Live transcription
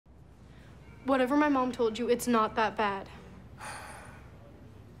Whatever my mom told you, it's not that bad.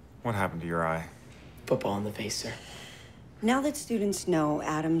 What happened to your eye? Football in the face, sir. Now that students know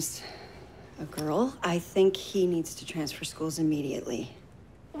Adam's a girl, I think he needs to transfer schools immediately.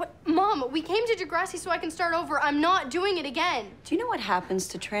 What? Mom, we came to Degrassi so I can start over. I'm not doing it again. Do you know what happens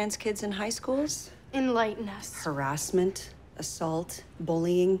to trans kids in high schools? Enlighten us. Harassment, assault,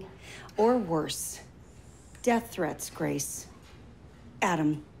 bullying, or worse. Death threats, Grace.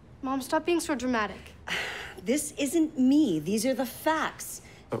 Adam. Mom, stop being so dramatic. This isn't me. These are the facts.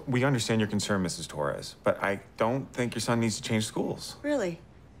 We understand your concern, Mrs. Torres, but I don't think your son needs to change schools. Really?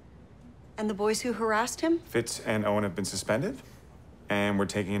 And the boys who harassed him? Fitz and Owen have been suspended, and we're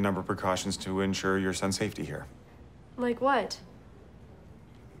taking a number of precautions to ensure your son's safety here. Like what?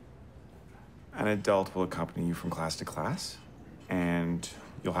 An adult will accompany you from class to class, and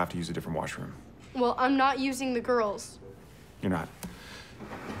you'll have to use a different washroom. Well, I'm not using the girls. You're not.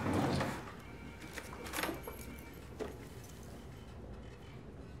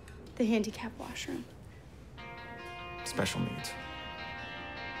 The handicap washroom. Special needs.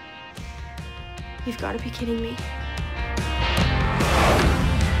 You've got to be kidding me.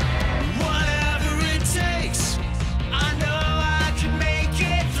 Whatever it takes, I know I can make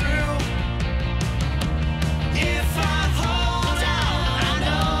it through. If I hold out, I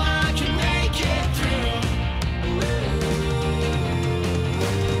know I can make it through.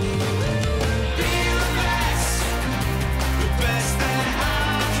 Be the best that I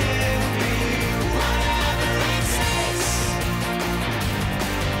can be. Whatever it takes,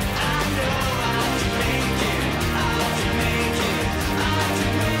 I know I can make it. I can make it. I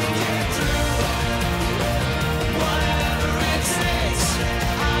can make it through. Whatever it takes,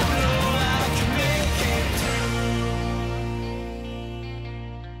 I know I can make it through.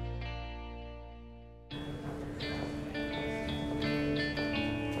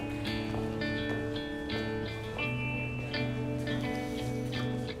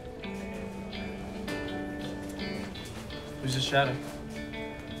 Who's the shadow?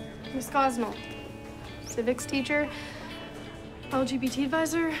 Miss Gosnell, civics teacher, LGBT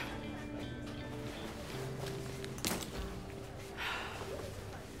advisor.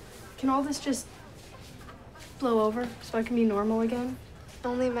 Can all this just blow over so I can be normal again?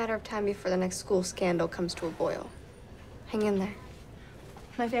 Only a matter of time before the next school scandal comes to a boil. Hang in there.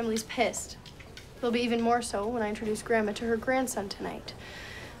 My family's pissed. They'll be even more so when I introduce Grandma to her grandson tonight.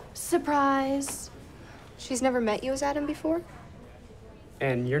 Surprise! She's never met you as Adam before?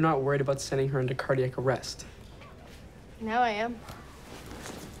 And you're not worried about sending her into cardiac arrest. Now I am.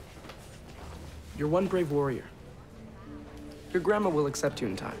 You're one brave warrior. Your grandma will accept you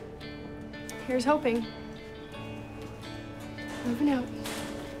in time. Here's hoping. Moving out.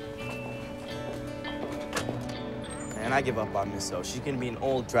 Man, I give up on Miss O. She's gonna be an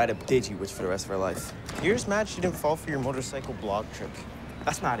old, dried-up digi-witch for the rest of her life. You're just mad she didn't fall for your motorcycle blog trick.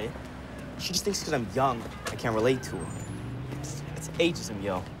 That's not it. She just thinks because I'm young, I can't relate to her. It's ageism,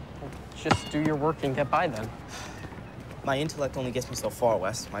 yo. Just do your work and get by then. My intellect only gets me so far,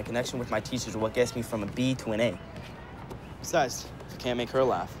 Wes. My connection with my teachers are what gets me from a B to an A. Besides, if I can't make her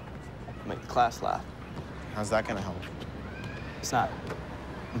laugh, I'll make the class laugh. How's that gonna help? It's not.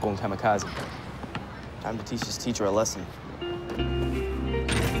 I'm going kamikaze. Time to teach this teacher a lesson.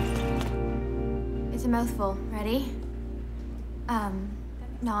 It's a mouthful. Ready?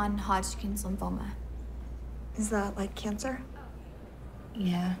 Non-Hodgkin's lymphoma. Is that like cancer?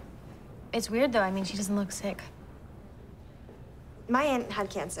 Yeah. It's weird, though. I mean, she doesn't look sick. My aunt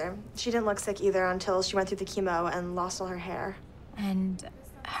had cancer. She didn't look sick either until she went through the chemo and lost all her hair. And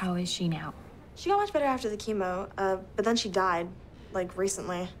how is she now? She got much better after the chemo, but then she died, like,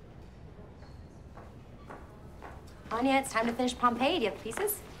 recently. Anya, it's time to finish Pompeii. Do you have the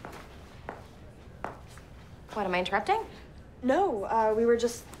pieces? What, am I interrupting? No, we were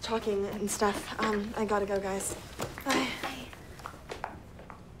just talking and stuff. I gotta go, guys. Bye.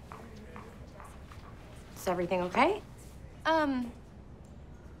 Is everything okay? I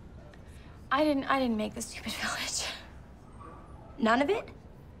didn't make the stupid village. None of it?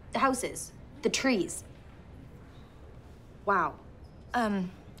 The houses, the trees. Wow.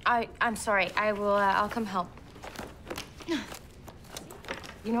 I'm sorry. I will, I'll come help.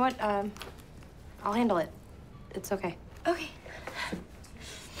 You know what? I'll handle it. It's okay. Okay.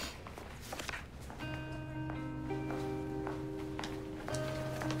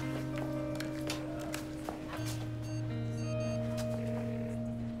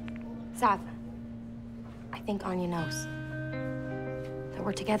 Sav, I think Anya knows that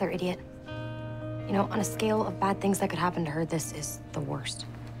we're together, idiot. You know, on a scale of bad things that could happen to her, this is the worst.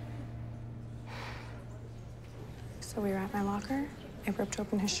 So we were at my locker? I ripped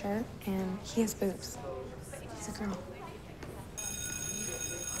open his shirt, and he has boobs. He's a girl.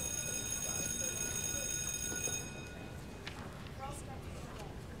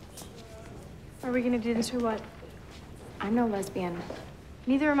 Are we gonna do this or what? I'm no lesbian.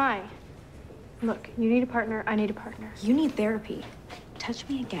 Neither am I. Look, you need a partner, I need a partner. You need therapy. Touch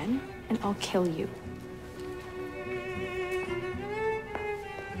me again, and I'll kill you.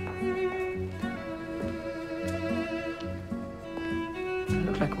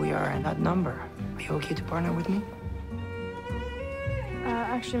 Look like we are in that number. Are you okay to partner with me?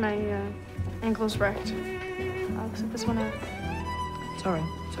 Actually, my ankle's wrecked. I'll set this one out. It's all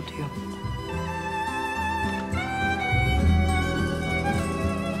right. It's up to you.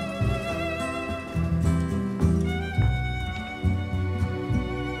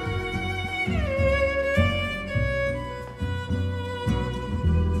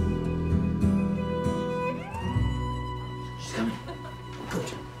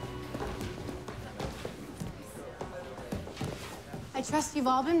 I trust you've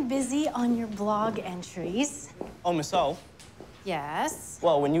all been busy on your blog entries. Oh, Miss O. Yes.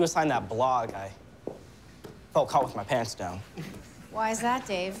 Well, when you assigned that blog, I felt caught with my pants down. Why is that,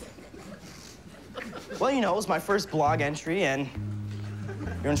 Dave? Well, you know, it was my first blog entry, and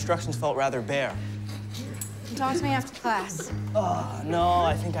your instructions felt rather bare. Talk to me after class. No,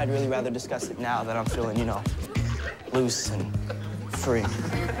 I think I'd really rather discuss it now that I'm feeling, you know, loose and free.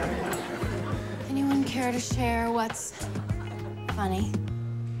 Anyone care to share what's funny?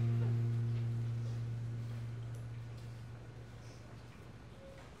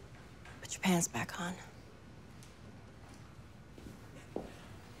 Put your pants back on.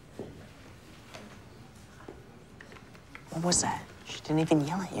 What was that? She didn't even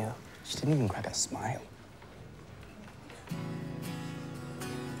yell at you. She didn't even crack a smile.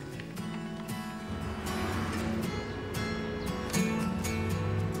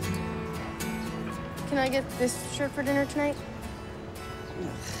 Can I get this shirt for dinner tonight?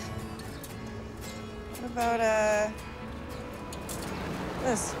 What about,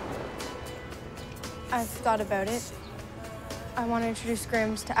 this? I've thought about it. I want to introduce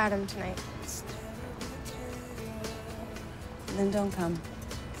Grams to Adam tonight. Then don't come.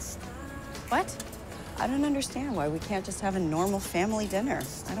 What? I don't understand why we can't just have a normal family dinner.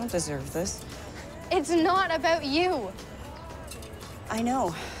 I don't deserve this. It's not about you. I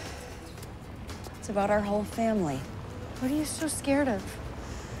know. It's about our whole family. What are you so scared of?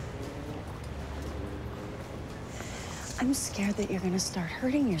 I'm scared that you're gonna start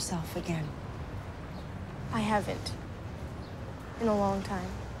hurting yourself again. I haven't. In a long time.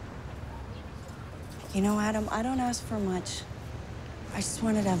 You know, Adam, I don't ask for much. I just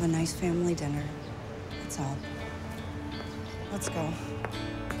wanted to have a nice family dinner. That's all. Let's go.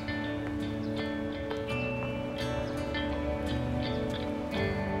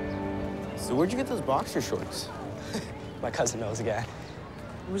 So where'd you get those boxer shorts? My cousin knows again.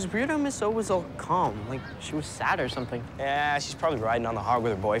 It was weird how Miss O was all calm, like she was sad or something. Yeah, she's probably riding on the hog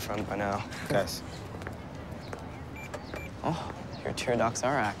with her boyfriend by now. Guys. Oh, your tear ducts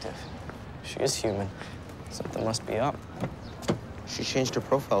are active. She is human. Something must be up. She changed her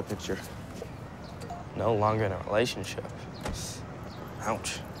profile picture. No longer in a relationship.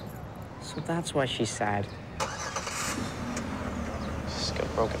 Ouch. So that's why she's sad. She's got a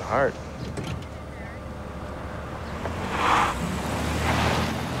broken heart.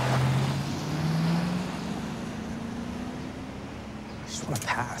 I just want to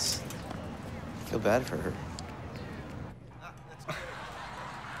pass. I feel bad for her.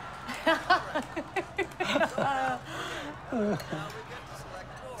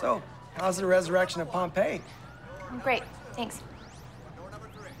 So, how's the resurrection of Pompeii? Great, thanks.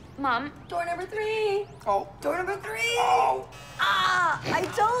 Mom, Door number 3. Oh. Door number 3. Oh. Ah, I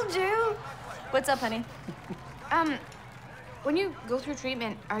told you. What's up, honey? When you go through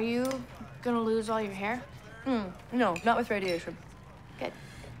treatment, are you gonna lose all your hair? No, not with radiation. Good.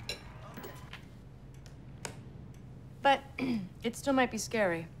 But it still might be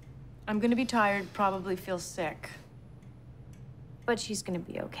scary. I'm gonna be tired, probably feel sick. But she's gonna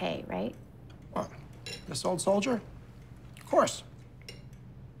be okay, right? What? This old soldier? Of course.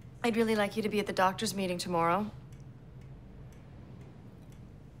 I'd really like you to be at the doctor's meeting tomorrow.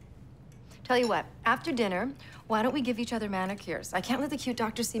 Tell you what, after dinner, why don't we give each other manicures? I can't let the cute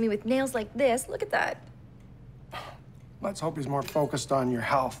doctor see me with nails like this. Look at that. Let's hope he's more focused on your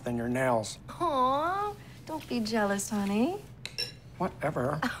health than your nails. Aw, don't be jealous, honey.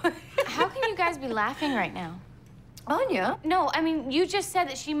 Whatever. How can you guys be laughing right now? Anya? No, I mean, you just said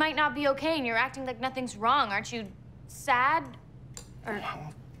that she might not be okay and you're acting like nothing's wrong. Aren't you sad? Or...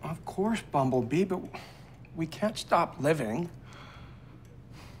 Of course, Bumblebee, but we can't stop living.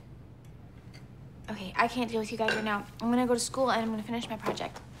 Okay, I can't deal with you guys right now. I'm gonna go to school and I'm gonna finish my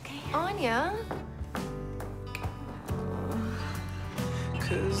project. Okay? Anya.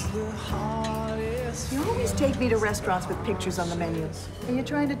 You always take me to restaurants with pictures on the menus. Are you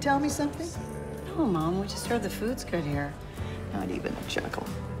trying to tell me something? No, Mom, we just heard the food's good here. Not even a chuckle.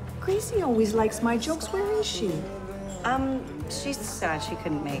 Gracie always likes my jokes. Where is she? She's sad she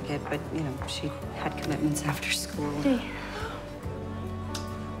couldn't make it, but, you know, she had commitments after school. Hey.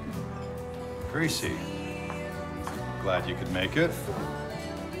 Gracie, glad you could make it.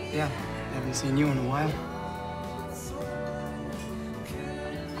 Yeah, haven't seen you in a while.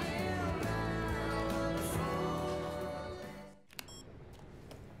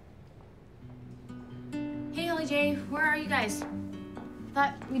 Hey, Holly J, where are you guys?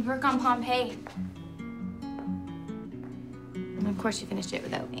 Thought we'd work on Pompeii. And of course you finished it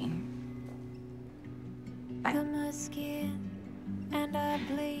without me. Bye. My skin and I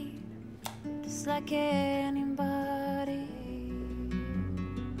bleed just like anybody.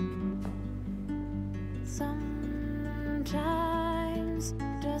 Sometimes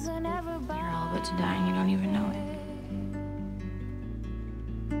doesn't ever bother. You're all about to die and you don't even know it.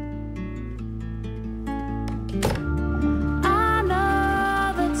 I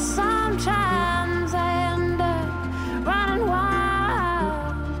know that sometimes I end up running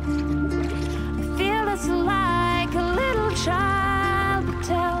wild. I feel it's like a little child, but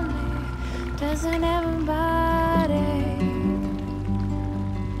tell me, doesn't everybody?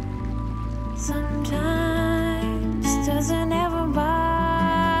 Sometimes doesn't everybody?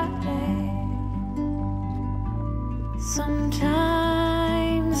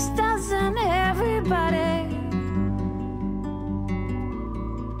 Sometimes doesn't everybody?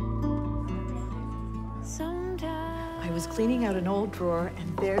 I was cleaning out an old drawer,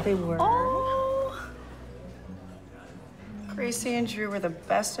 and there they were. Oh! Gracie and Drew were the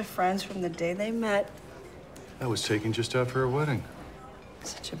best of friends from the day they met. That was taken just after her wedding.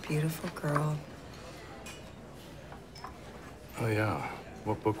 Such a beautiful girl. Oh, yeah.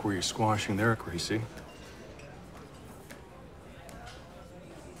 What book were you squashing there, Gracie?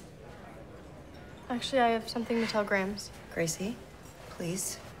 Actually, I have something to tell Grams. Gracie,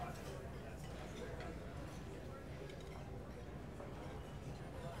 please.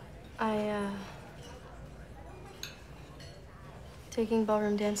 Taking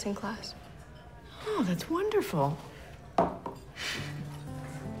ballroom dancing class. Oh, that's wonderful. I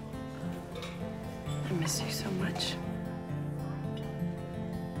miss you so much.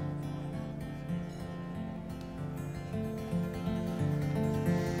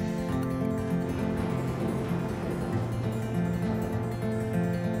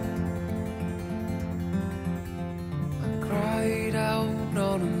 Cried out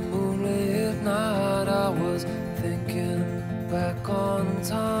on a moonlit night. I was thinking back on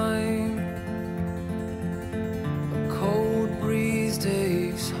time. A cold breeze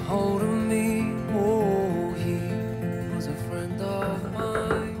takes hold of me. Oh, he was a friend of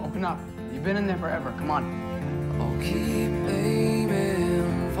mine. Open up. You've been in there forever. Come on. I'll keep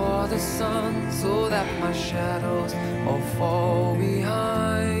aiming for the sun so that my shadows all fall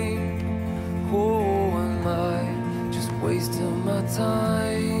behind. Oh, am I just wasting my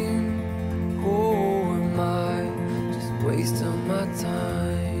time? Oh, am I just wasting my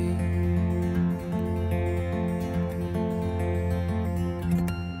time?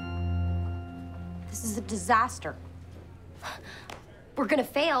 This is a disaster. We're gonna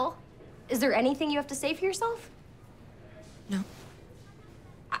fail. Is there anything you have to say for yourself? No.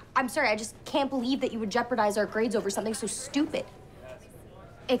 I'm sorry, I just can't believe that you would jeopardize our grades over something so stupid.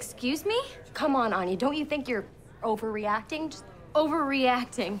 Excuse me? Come on, Anya, don't you think you're overreacting? Just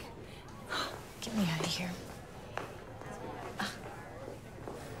overreacting. Get me out of here.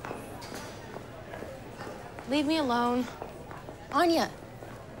 Leave me alone. Anya,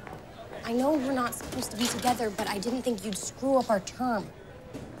 I know we're not supposed to be together, but I didn't think you'd screw up our term.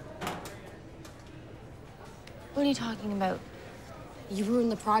 What are you talking about? You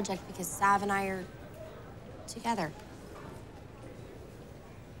ruined the project because Sav and I are together.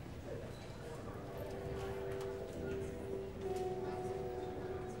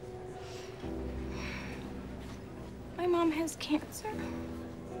 My mom has cancer.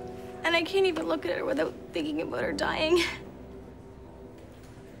 And I can't even look at her without thinking about her dying.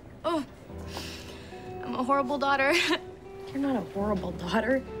 Oh, I'm a horrible daughter. You're not a horrible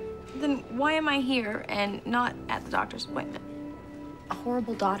daughter. Then why am I here and not at the doctor's appointment? A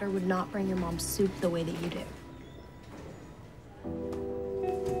horrible daughter would not bring your mom soup the way that you do.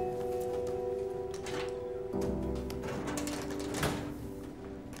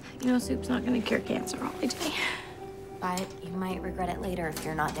 You know, soup's not gonna cure cancer all day. But you might regret it later if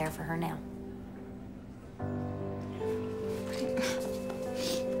you're not there for her now.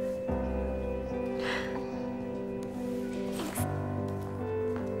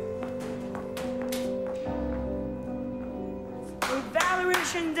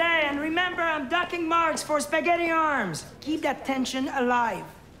 Evaluation day, and remember, I'm ducking marks for spaghetti arms. Keep that tension alive.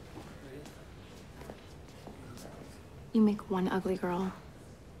 You make one ugly girl.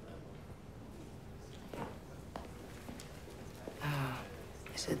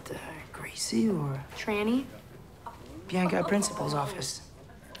 Is it Gracie or Tranny? Bianca, principal's office?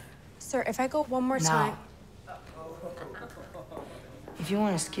 Sir, if I go one more No. time... If you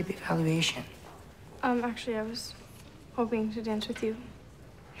want to skip evaluation. Actually, I was hoping to dance with you.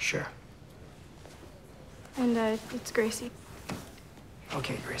 Sure. And, it's Gracie.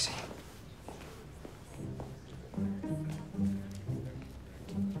 Okay, Gracie.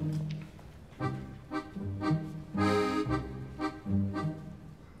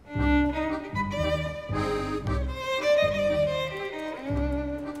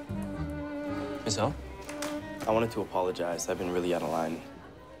 Miss O? I wanted to apologize. I've been really out of line.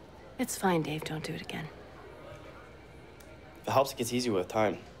 It's fine, Dave. Don't do it again. If it helps, it gets easier with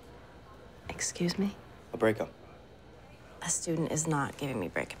time. Excuse me? A breakup. A student is not giving me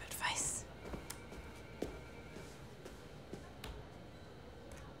breakup advice.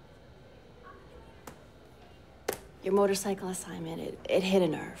 Your motorcycle assignment, it hit a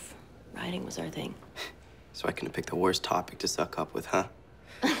nerve. Riding was our thing. So I couldn't have picked the worst topic to suck up with, huh?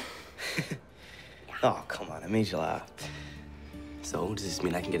 Oh, come on. I made you laugh. So, does this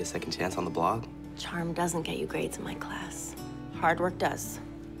mean I can get a second chance on the blog? Charm doesn't get you grades in my class. Hard work does.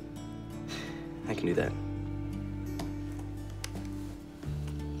 I can do that.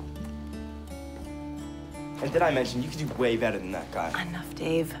 And did I mention you could do way better than that guy? Enough,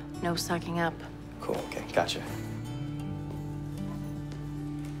 Dave. No sucking up. Cool, okay, gotcha.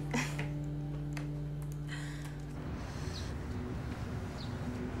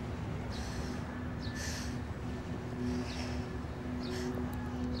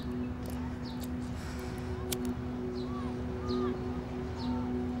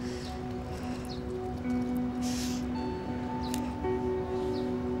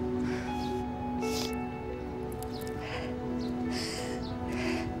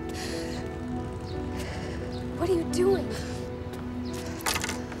 What are you doing?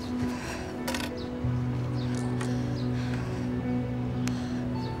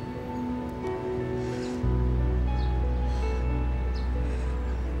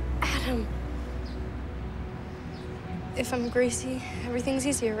 Adam. If I'm Gracie, everything's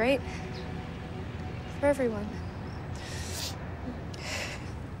easier, right? For everyone.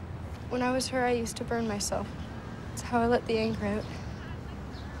 When I was her, I used to burn myself. That's how I let the anger out.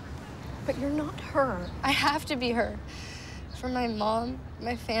 But you're not her. I have to be her. For my mom,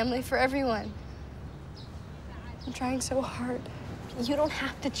 my family, for everyone. I'm trying so hard. You don't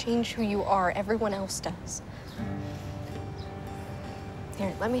have to change who you are. Everyone else does.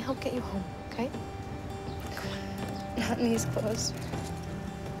 Here, let me help get you home, okay? Not in these clothes.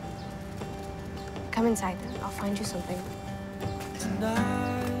 Come inside then. I'll find you something.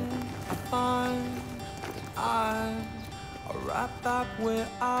 Tonight, I find I'm right back where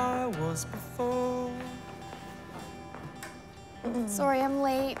I was before. Sorry I'm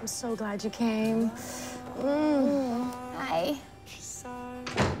late. I'm so glad you came. Hi.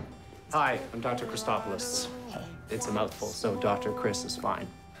 Hi, I'm Dr. Christopoulos. It's a mouthful, so Dr. Chris is fine.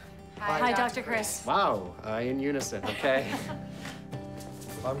 Hi, Dr. Chris. Wow, in unison, okay.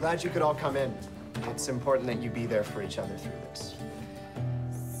 Well, I'm glad you could all come in. It's important that you be there for each other through this.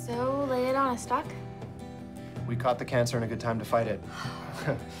 So, lay it on us, Doc. We caught the cancer in a good time to fight it.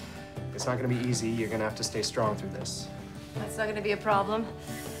 It's not gonna be easy. You're gonna have to stay strong through this. That's not gonna be a problem.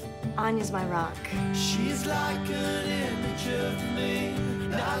 Anya's my rock. She's like an image of me,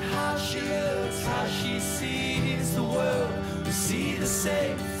 not how she looks, how she sees the world. We see the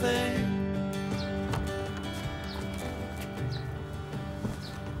same thing.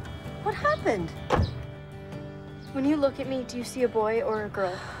 What happened? When you look at me, do you see a boy or a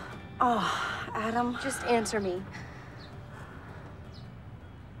girl? Oh, Adam. Just answer me.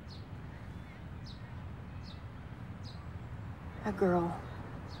 A girl.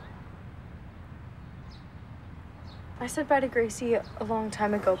 I said bye to Gracie a long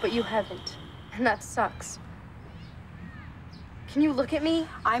time ago, but you haven't. And that sucks. Can you look at me?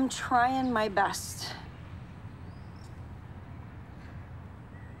 I'm trying my best.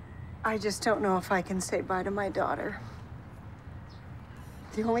 I just don't know if I can say bye to my daughter.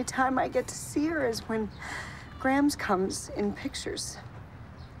 The only time I get to see her is when Grams comes in pictures.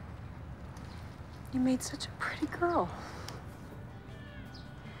 You made such a pretty girl.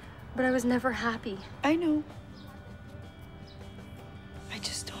 But I was never happy. I know. I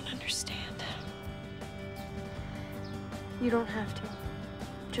just don't understand. You don't have to.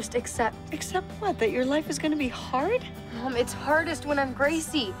 Just accept. Accept what? That your life is gonna be hard? Mom, it's hardest when I'm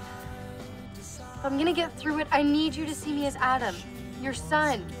Gracie. If I'm gonna get through it, I need you to see me as Adam, your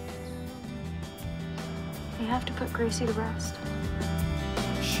son. We have to put Gracie to rest.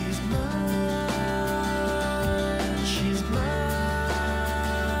 She's mine, she's mine,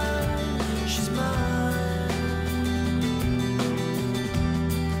 she's mine.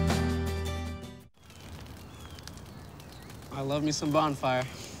 I love me some Bonfire.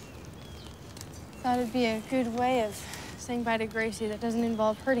 Thought it'd be a good way of saying bye to Gracie that doesn't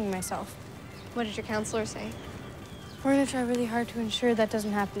involve hurting myself. What did your counselor say? We're gonna try really hard to ensure that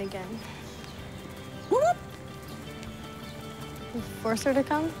doesn't happen again. Whoop! You force her to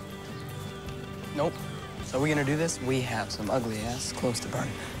come? Nope. So we're gonna do this? We have some ugly ass clothes to burn.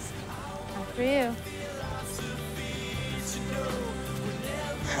 After you.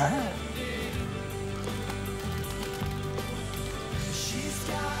 Huh?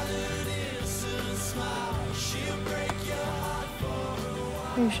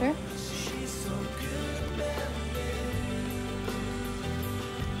 Are you sure?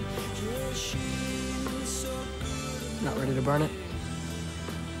 Not ready to burn it?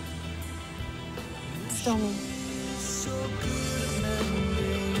 Still me.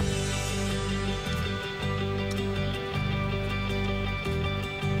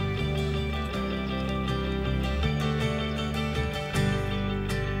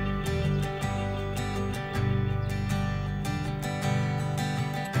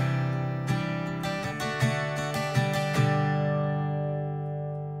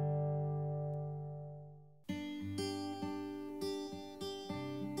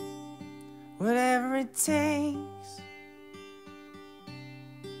 Whatever it takes,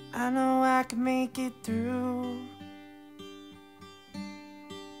 I know I can make it through.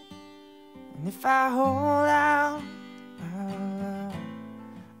 And if I hold out,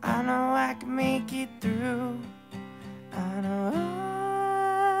 I know I can make it through. I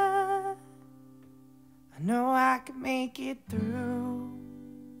know I can make it through.